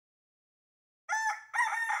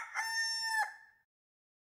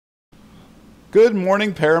Good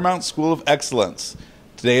morning, Paramount School of Excellence.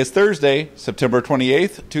 Today is Thursday, September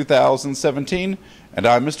 28th, 2017, and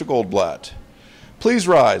I'm Mr. Goldblatt. Please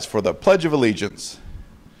rise for the Pledge of Allegiance.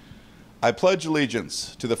 I pledge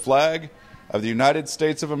allegiance to the flag of the United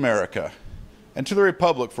States of America and to the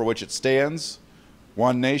republic for which it stands,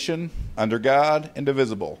 one nation, under God,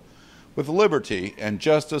 indivisible, with liberty and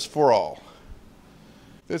justice for all.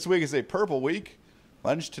 This week is a purple week.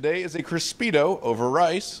 Lunch today is a crispito over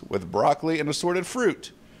rice with broccoli and assorted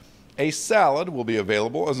fruit. A salad will be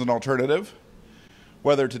available as an alternative.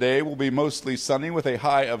 Weather today will be mostly sunny with a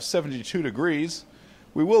high of 72 degrees.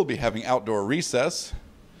 We will be having outdoor recess.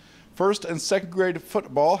 First and second grade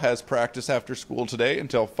football has practice after school today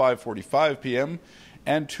until 5:45 p.m.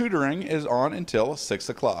 and tutoring is on until 6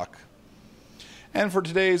 o'clock. And for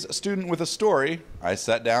today's Student with a Story, I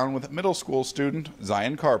sat down with middle school student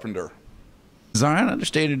Zion Carpenter. Zion, I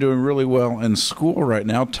understand you're doing really well in school right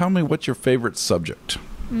now. Tell me, what's your favorite subject?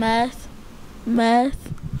 Math.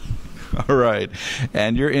 All right.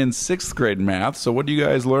 And you're in 6th grade math, so what are you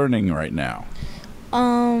guys learning right now?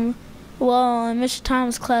 Well, in Mr.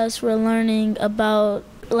 Tom's class, we're learning about,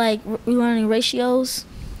 we're learning ratios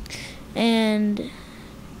and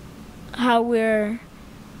how we're,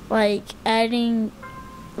 adding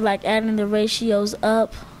the ratios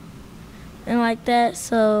up and like that,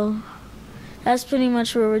 so that's pretty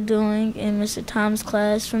much what we're doing in Mr. Tom's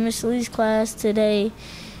class. For Mr. Lee's class today,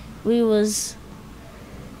 we was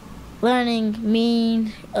learning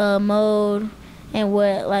mean, mode, and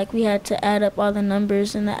what, we had to add up all the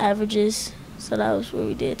numbers and the averages. So that was what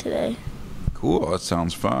we did today. Cool, that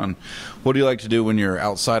sounds fun. What do you like to do when you're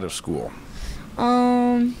outside of school?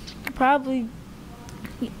 Probably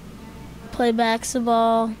play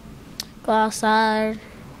basketball, go outside,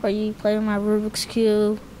 or you play with my Rubik's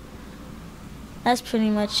Cube. That's pretty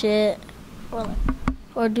much it.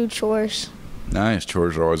 Or do chores. Nice.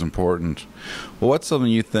 Chores are always important. Well, what's something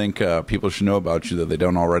you think people should know about you that they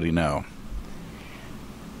don't already know?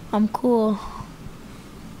 I'm cool.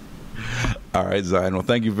 All right, Zion. Well,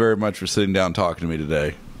 thank you very much for sitting down and talking to me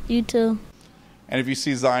today. You too. And if you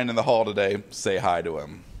see Zion in the hall today, say hi to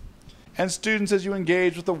him. And students, as you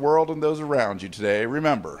engage with the world and those around you today,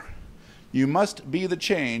 remember, you must be the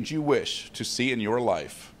change you wish to see in your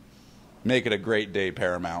life. Make it a great day,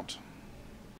 Paramount.